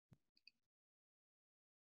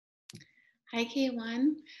Hi,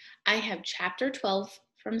 K1. I have chapter 12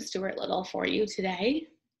 from Stuart Little for you today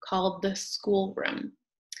called The Schoolroom.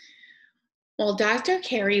 While Dr.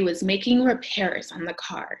 Carey was making repairs on the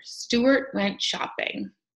car, Stuart went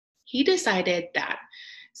shopping. He decided that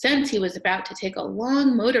since he was about to take a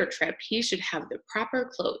long motor trip, he should have the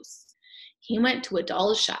proper clothes. He went to a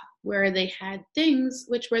doll's shop where they had things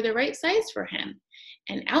which were the right size for him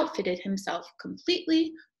and outfitted himself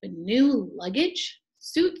completely with new luggage,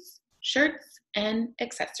 suits, shirts, and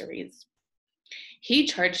accessories. He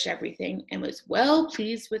charged everything and was well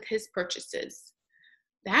pleased with his purchases.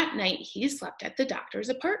 That night, he slept at the doctor's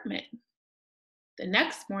apartment. The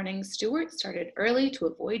next morning, Stuart started early to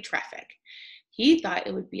avoid traffic. He thought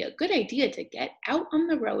it would be a good idea to get out on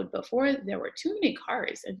the road before there were too many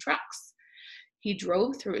cars and trucks. He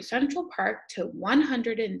drove through Central Park to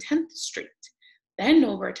 110th Street, then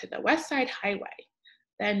over to the West Side Highway,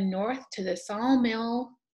 then north to the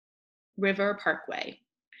Sawmill River Parkway.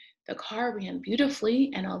 The car ran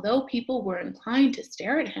beautifully, and although people were inclined to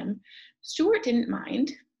stare at him, Stuart didn't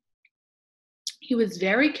mind. He was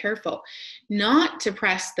very careful not to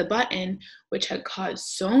press the button which had caused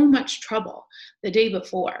so much trouble the day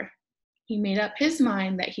before. He made up his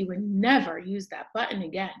mind that he would never use that button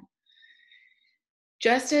again.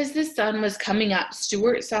 Just as the sun was coming up,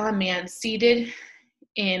 Stuart saw a man seated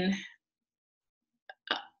in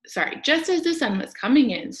just as the sun was coming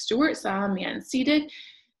in, Stuart saw a man seated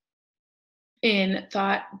in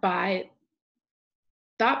thought by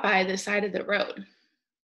the side of the road.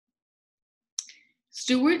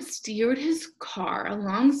 Stuart steered his car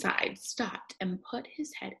alongside, stopped, and put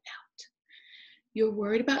his head out. "You're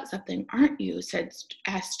worried about something, aren't you?"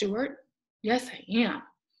 asked Stuart. "Yes, I am,"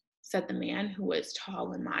 said the man, who was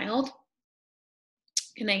tall and mild.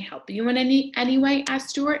 "Can I help you in any way?" asked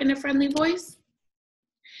Stuart in a friendly voice.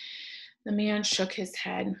 The man shook his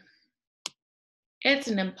head. "It's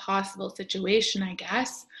an impossible situation, I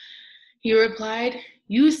guess," he replied.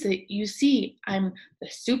 You see, I'm the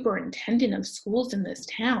superintendent of schools in this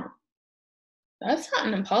town." "That's not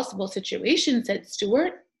an impossible situation," said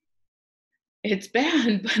Stuart. "It's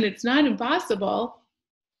bad, but it's not impossible."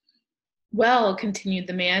 "Well," continued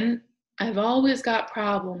the man, "I've always got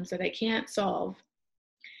problems that I can't solve.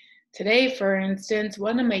 Today, for instance,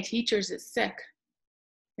 one of my teachers is sick.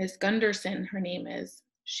 Miss Gunderson, her name is.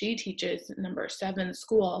 She teaches number 7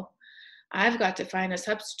 school. I've got to find a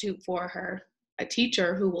substitute for her, a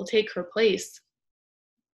teacher who will take her place."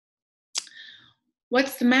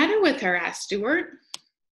 "What's the matter with her?" asked Stuart.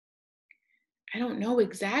 "I don't know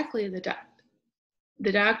exactly.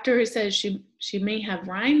 The doctor says she may have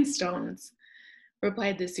rhinestones,"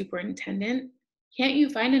 replied the superintendent. "Can't you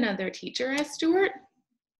find another teacher?" asked Stuart.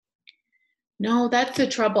 "No, that's the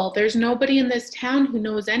trouble. There's nobody in this town who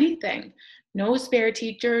knows anything. No spare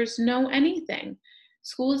teachers, no anything.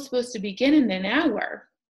 School is supposed to begin in an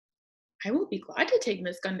hour." "I will be glad to take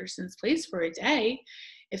Miss Gunderson's place for a day,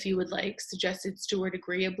 if you would like," suggested Stuart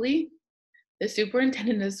agreeably. The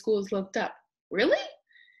superintendent of schools looked up. "Really?"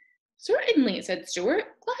 "Certainly," said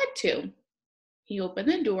Stuart. "Glad to." He opened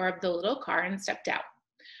the door of the little car and stepped out.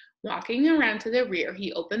 Walking around to the rear,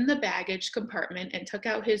 he opened the baggage compartment and took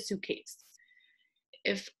out his suitcase.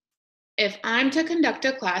 If I'm to conduct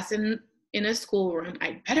a class in a schoolroom,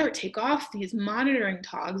 I'd better take off these monitoring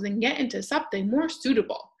togs and get into something more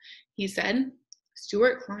suitable," he said.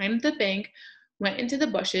 Stuart climbed the bank, went into the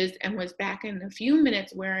bushes, and was back in a few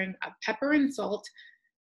minutes wearing a pepper and salt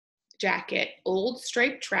jacket, old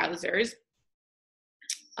striped trousers,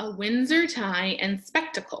 a Windsor tie, and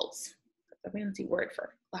spectacles. That's a fancy word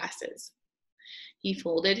for glasses. He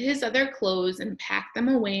folded his other clothes and packed them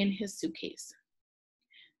away in his suitcase.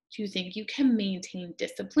 "Do you think you can maintain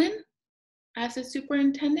discipline?" asked the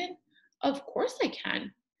superintendent. "Of course I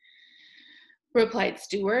can," replied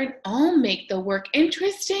Stuart. "I'll make the work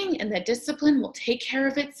interesting and the discipline will take care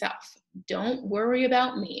of itself. Don't worry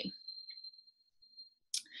about me."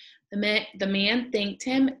 The man thanked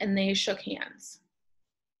him and they shook hands.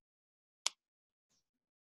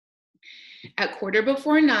 At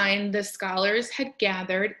 9:15, the scholars had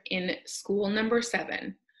gathered in school number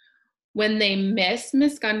 7. When they missed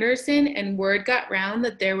Miss Gunderson and word got round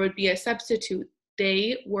that there would be a substitute,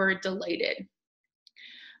 they were delighted.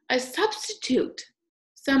 "A substitute!"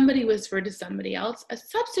 somebody whispered to somebody else. "A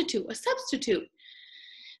substitute, a substitute!"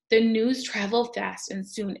 The news traveled fast, and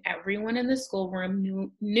soon everyone in the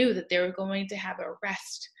schoolroom knew that they were going to have a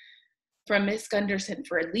rest from Miss Gunderson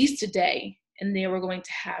for at least a day, and they were going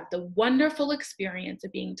to have the wonderful experience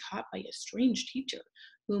of being taught by a strange teacher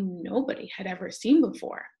whom nobody had ever seen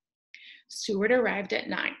before. Stuart arrived at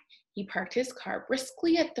 9. He parked his car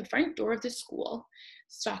briskly at the front door of the school,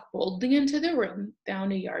 stalked boldly into the room,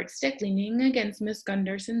 found a yardstick leaning against Miss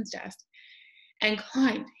Gunderson's desk, and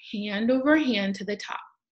climbed hand over hand to the top.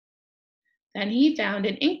 Then he found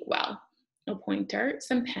an inkwell, a pointer,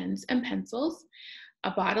 some pens and pencils,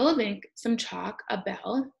 a bottle of ink, some chalk, a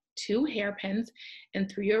bell, 2 hairpins, and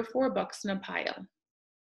 3 or 4 books in a pile.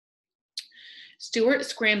 Stuart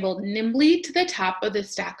scrambled nimbly to the top of the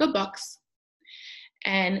stack of books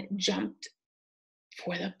and jumped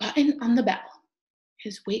for the button on the bell.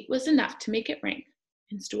 His weight was enough to make it ring,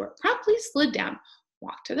 and Stuart promptly slid down,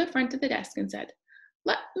 walked to the front of the desk, and said,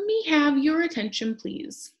 "Let me have your attention,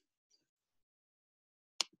 please."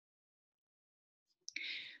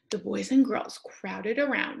 The boys and girls crowded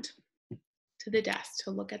around to the desk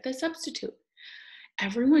to look at the substitute.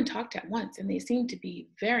 Everyone talked at once, and they seemed to be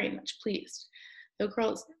very much pleased. The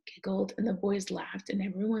girls giggled, and the boys laughed, and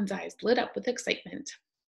everyone's eyes lit up with excitement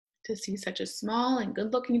to see such a small and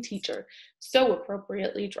good-looking teacher so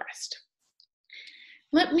appropriately dressed.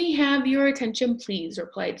 "Let me have your attention, please,"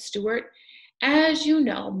 replied Stuart. "As you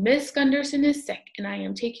know, Miss Gunderson is sick, and I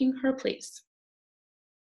am taking her place."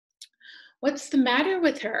 "What's the matter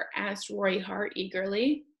with her?" asked Roy Hart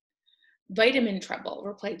eagerly. "Vitamin trouble,"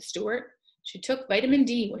 replied Stuart. "She took vitamin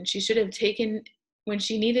D when she should have taken when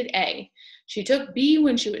she needed A. She took B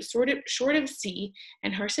when she was short of C,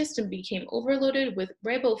 and her system became overloaded with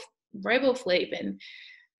riboflavin,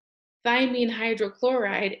 thiamine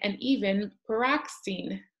hydrochloride, and even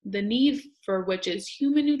pyroxene, the need for which is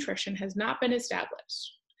human nutrition has not been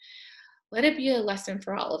established. Let it be a lesson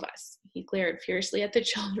for all of us." He glared fiercely at the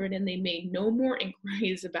children, and they made no more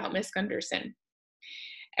inquiries about Miss Gunderson.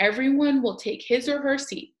 "Everyone will take his or her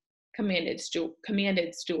seat," commanded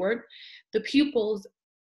Stuart. The pupils,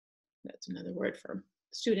 that's another word for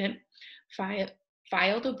student, filed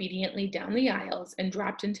obediently down the aisles and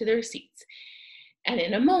dropped into their seats. And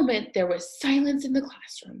in a moment, there was silence in the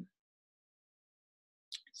classroom.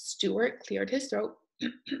 Stuart cleared his throat,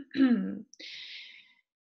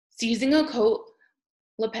 seizing a coat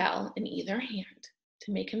lapel in either hand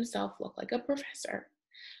to make himself look like a professor.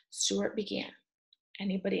 Stuart began,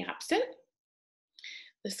 "Anybody absent?"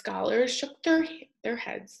 The scholars shook their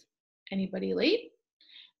heads. "Anybody late?"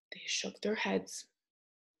 They shook their heads.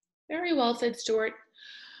 "Very well," said Stuart.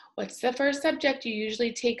 "What's the first subject you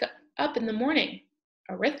usually take up in the morning?"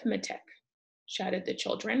 "Arithmetic," shouted the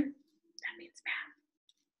children. "That means math."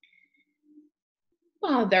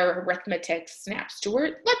 "Bother arithmetic," snapped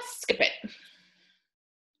Stuart. "Let's skip it."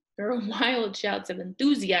 There were wild shouts of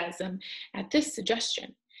enthusiasm at this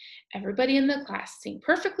suggestion. Everybody in the class seemed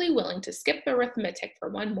perfectly willing to skip arithmetic for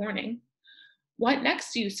one morning. "What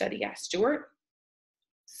next do you study?" asked Stuart.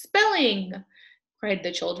 "Spelling," cried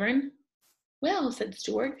the children. "Well," said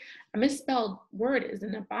Stuart, "a misspelled word is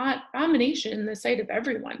an abomination in the sight of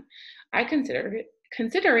everyone. I consider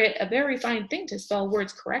it a very fine thing to spell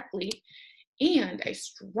words correctly, and I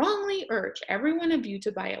strongly urge every one of you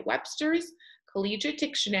to buy a Webster's Collegiate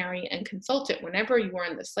Dictionary and consult it whenever you are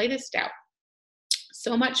in the slightest doubt.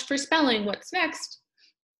 So much for spelling. What's next?"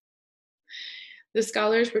 The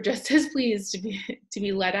scholars were just as pleased to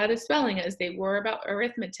be let out of spelling as they were about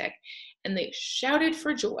arithmetic, and they shouted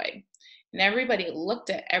for joy. And everybody looked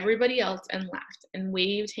at everybody else and laughed and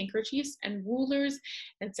waved handkerchiefs and rulers,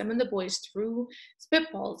 and some of the boys threw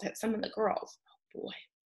spitballs at some of the girls. Oh boy.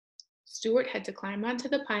 Stuart had to climb onto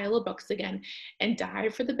the pile of books again and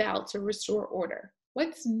dive for the bell to restore order.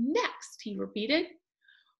 "What's next?" he repeated.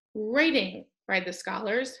 "Writing," cried the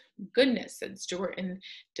scholars. "Goodness," said Stuart in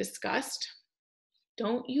disgust.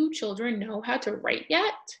 "Don't you children know how to write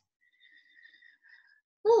yet?"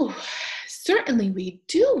 "Oh, certainly we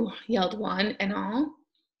do," yelled one and all.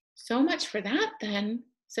 "So much for that, then,"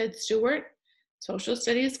 said Stuart. "Social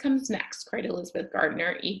studies comes next," cried Elizabeth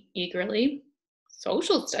Gardner eagerly.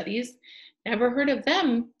 "Social studies? Never heard of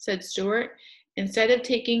them," said Stuart. "Instead of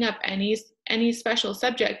taking up any special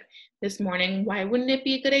subject this morning, why wouldn't it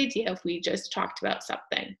be a good idea if we just talked about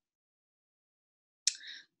something?"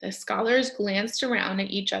 The scholars glanced around at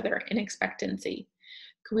each other in expectancy.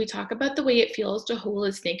 "Could we talk about the way it feels to hold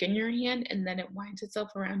a snake in your hand and then it winds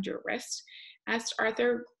itself around your wrist?" asked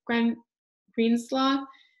Arthur Greenslaw.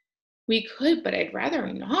 "We could, but I'd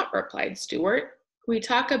rather not," replied Stuart. "Could we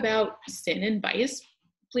talk about sin and vice?"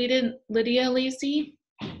 pleaded Lydia Lacey.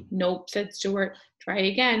 "Nope," said Stuart. "Try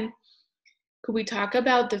again." "Could we talk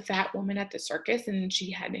about the fat woman at the circus and she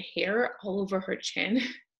had hair all over her chin?"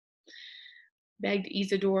 begged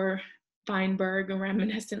Isidore Feinberg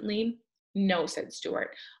reminiscently. "No," said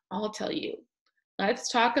Stuart. "I'll tell you. Let's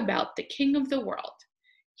talk about the king of the world."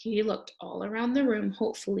 He looked all around the room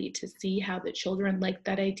hopefully to see how the children liked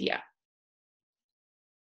that idea.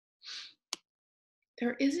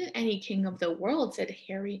 There isn't any king of the world, said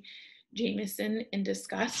Harry Jameson in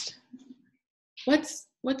disgust. What's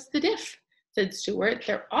the diff? Said Stuart.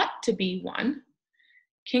 There ought to be one.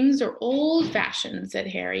 Kings are old-fashioned, said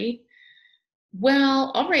Harry.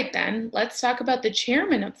 Well, all right then, let's talk about the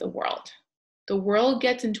chairman of the world. The world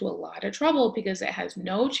gets into a lot of trouble because it has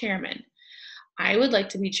no chairman. I would like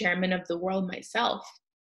to be chairman of the world myself.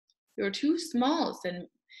 You're too small, said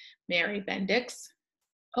Mary Bendix.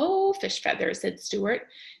 Oh, fish feathers, said Stuart.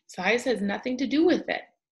 Size has nothing to do with it.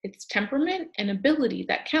 It's temperament and ability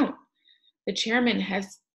that count. The chairman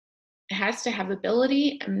has to have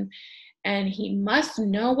ability and he must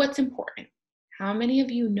know what's important. How many of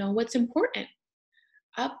you know what's important?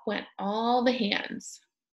 Up went all the hands.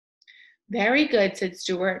 Very good, said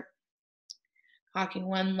Stuart, cocking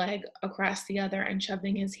one leg across the other and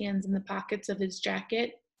shoving his hands in the pockets of his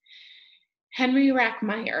jacket. Henry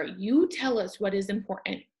Rackmeyer, you tell us what is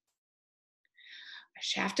important. A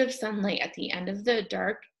shaft of sunlight at the end of the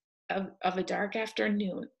a dark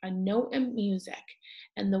afternoon, a note of music,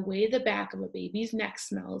 and the way the back of a baby's neck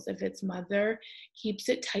smells if its mother keeps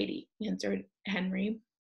it tidy, answered Henry.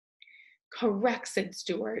 Correct, said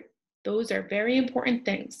Stuart. Those are very important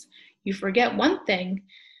things. You forgot one thing,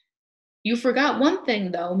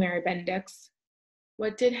 though, Mary Bendix.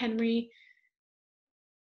 What did Henry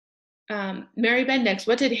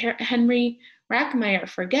Rackmeyer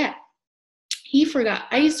forget? He forgot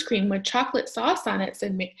ice cream with chocolate sauce on it,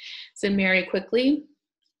 said Mary quickly.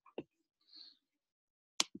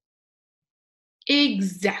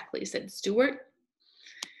 Exactly, said Stuart.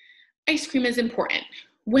 Ice cream is important.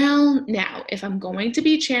 Well, now, if I'm going to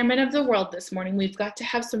be chairman of the world this morning, we've got to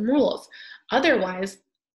have some rules. Otherwise,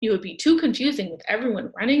 it would be too confusing with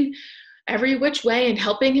everyone running every which way and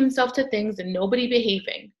helping himself to things and nobody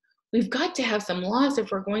behaving. We've got to have some laws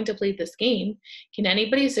if we're going to play this game. Can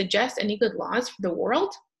anybody suggest any good laws for the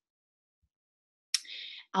world?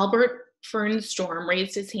 Albert Fernstorm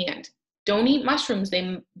raised his hand. Don't eat mushrooms.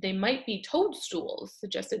 They might be toadstools,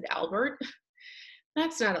 suggested Albert.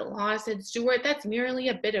 That's not a law, said Stuart. That's merely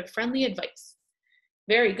a bit of friendly advice.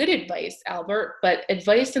 Very good advice, Albert, but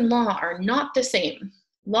advice and law are not the same.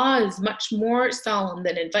 Law is much more solemn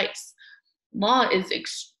than advice. Law is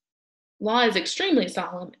extremely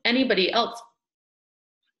solemn. Anybody else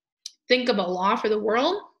think of a law for the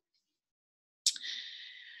world?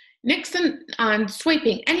 Nixon on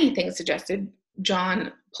swiping anything, suggested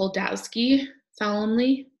John Poldowski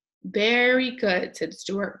solemnly. Very good, said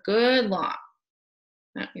Stuart. Good law.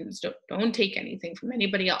 That means don't take anything from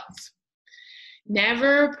anybody else.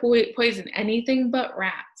 Never poison anything but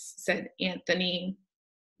rats, said Anthony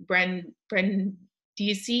Brindisi.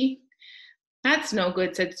 That's no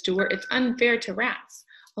good, said Stuart. It's unfair to rats.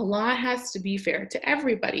 A law has to be fair to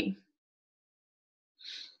everybody.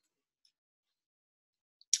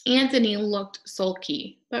 Anthony looked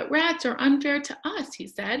sulky. But rats are unfair to us, he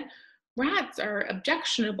said. Rats are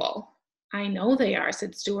objectionable. I know they are,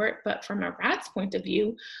 said Stuart, but from a rat's point of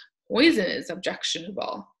view, poison is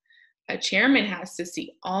objectionable. A chairman has to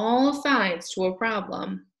see all sides to a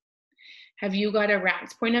problem. Have you got a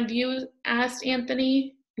rat's point of view? Asked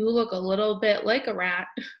Anthony. You look a little bit like a rat.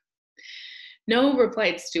 No,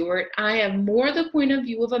 replied Stuart. I have more the point of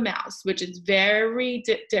view of a mouse, which is very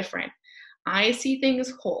different. I see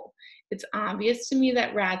things whole. It's obvious to me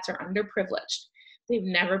that rats are underprivileged. They've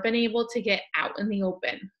never been able to get out in the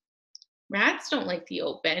open. Rats don't like the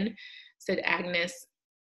open, said Agnes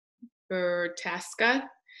Bertasca.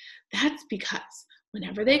 That's because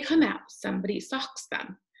whenever they come out, somebody stalks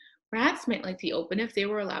them. Rats might like the open if they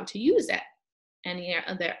were allowed to use it. Any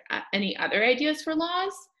other ideas for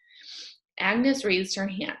laws? Agnes raised her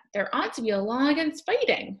hand. There ought to be a law against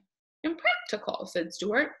fighting. Impractical, said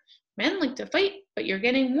Stuart. Men like to fight, but you're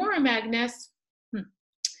getting warm, Agnes.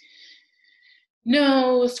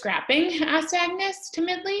 No scrapping? Asked Agnes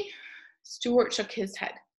timidly. Stuart shook his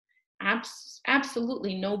head.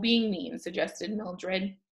 Absolutely no being mean, suggested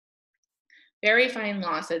Mildred. Very fine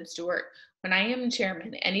law, said Stuart. When I am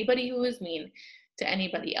chairman, anybody who is mean to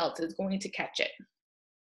anybody else is going to catch it.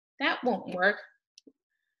 That won't work,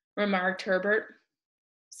 remarked Herbert.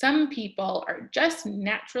 Some people are just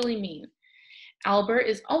naturally mean. Albert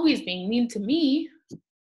is always being mean to me.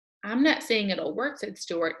 I'm not saying it'll work, said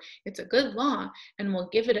Stuart. It's a good law, and we'll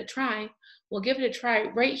give it a try. We'll give it a try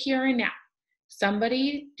right here and now.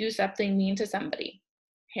 Somebody do something mean to somebody.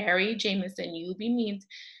 Harry Jameson, you be mean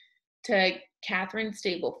to Catherine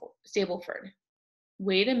Stableford.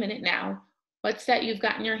 Wait a minute now. What's that you've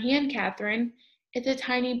got in your hand, Catherine? It's a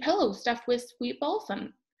tiny pillow stuffed with sweet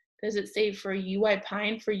balsam. Does it say for you I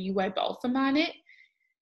pine, for you I balsam on it?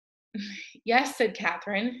 Yes, said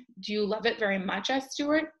Catherine. Do you love it very much? Asked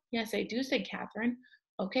Stuart. Yes, I do, said Catherine.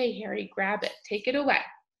 Okay, Harry, grab it. Take it away.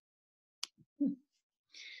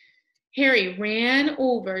 Harry ran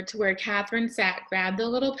over to where Catherine sat, grabbed the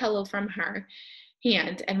little pillow from her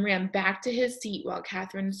hand, and ran back to his seat while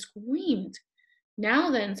Catherine screamed.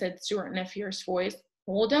 Now then, said Stuart in a fierce voice,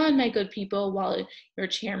 hold on, my good people, while your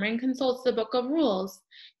chairman consults the book of rules.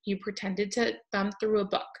 He pretended to thumb through a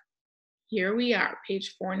book. Here we are,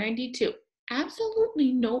 page 492.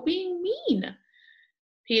 Absolutely no being mean.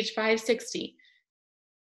 Page 560.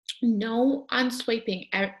 No unswiping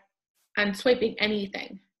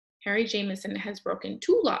anything. Harry Jameson has broken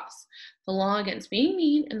two laws, the law against being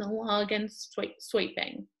mean and the law against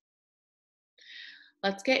swiping.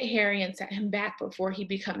 Let's get Harry and set him back before he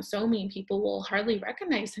becomes so mean people will hardly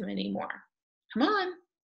recognize him anymore. Come on.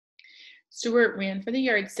 Stuart ran for the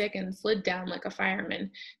yardstick and slid down like a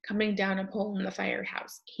fireman coming down a pole in the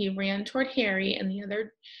firehouse. He ran toward Harry, and the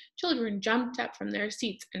other children jumped up from their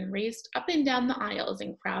seats and raced up and down the aisles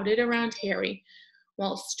and crowded around Harry,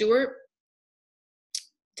 while Stuart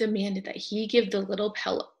demanded that he give up the little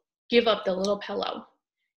pillow.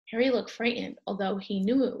 Harry looked frightened, although he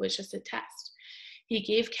knew it was just a test. He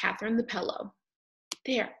gave Catherine the pillow.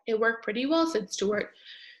 There, it worked pretty well, said Stuart.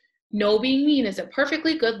 No being mean is a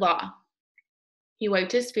perfectly good law. He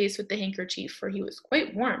wiped his face with the handkerchief, for he was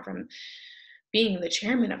quite warm from being the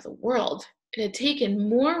chairman of the world. It had taken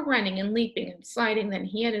more running and leaping and sliding than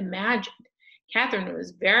he had imagined. Catherine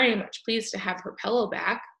was very much pleased to have her pillow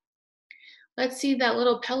back. Let's see that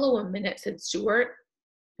little pillow a minute, said Stuart,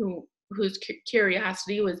 whose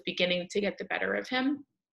curiosity was beginning to get the better of him.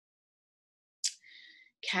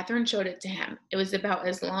 Catherine showed it to him. It was about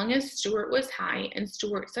as long as Stuart was high, and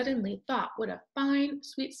Stuart suddenly thought what a fine,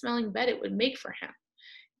 sweet-smelling bed it would make for him.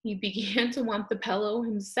 He began to want the pillow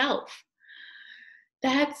himself.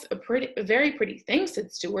 That's a very pretty thing,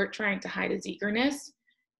 said Stuart, trying to hide his eagerness.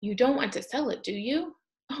 You don't want to sell it, do you?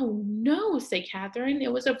 Oh, no, said Catherine.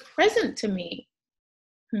 It was a present to me.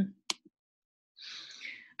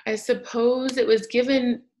 I suppose it was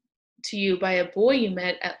given to you by a boy you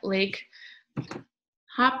met at Lake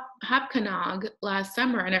Hopkanog last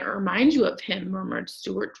summer, and it reminds you of him, murmured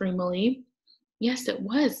Stuart dreamily. Yes, it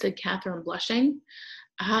was, said Catherine, blushing.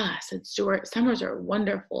 Ah, said Stuart, summers are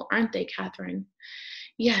wonderful, aren't they, Catherine?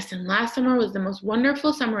 Yes, and last summer was the most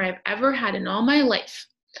wonderful summer I've ever had in all my life.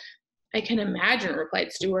 I can imagine,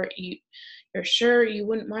 replied Stuart. You're sure you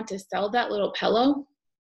wouldn't want to sell that little pillow?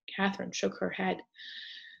 Catherine shook her head.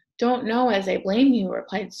 Don't know as I blame you,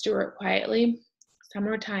 replied Stuart quietly.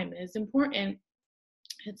 Summertime is important.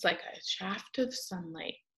 It's like a shaft of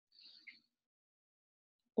sunlight.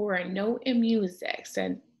 Or a note in music,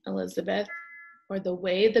 said Elizabeth. Or the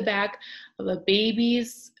way the back of a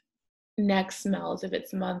baby's neck smells if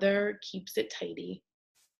its mother keeps it tidy,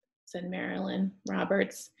 said Marilyn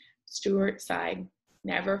Roberts. Stuart sighed.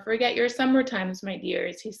 Never forget your summer times, my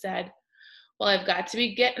dears, he said. Well, I've got to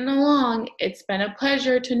be getting along. It's been a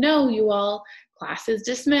pleasure to know you all. Class is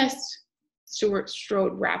dismissed. Stuart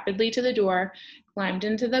strode rapidly to the door, climbed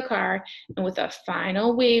into the car, and with a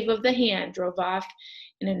final wave of the hand drove off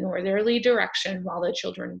in a northerly direction while the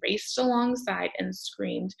children raced alongside and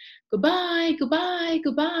screamed, Goodbye, goodbye,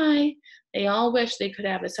 goodbye. They all wished they could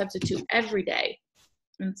have a substitute every day,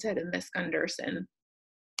 said Miss Gunderson.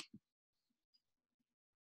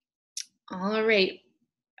 All right.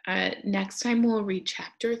 Next time we'll read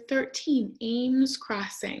chapter 13, Ames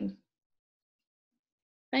Crossing.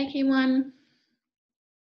 Bye, K1.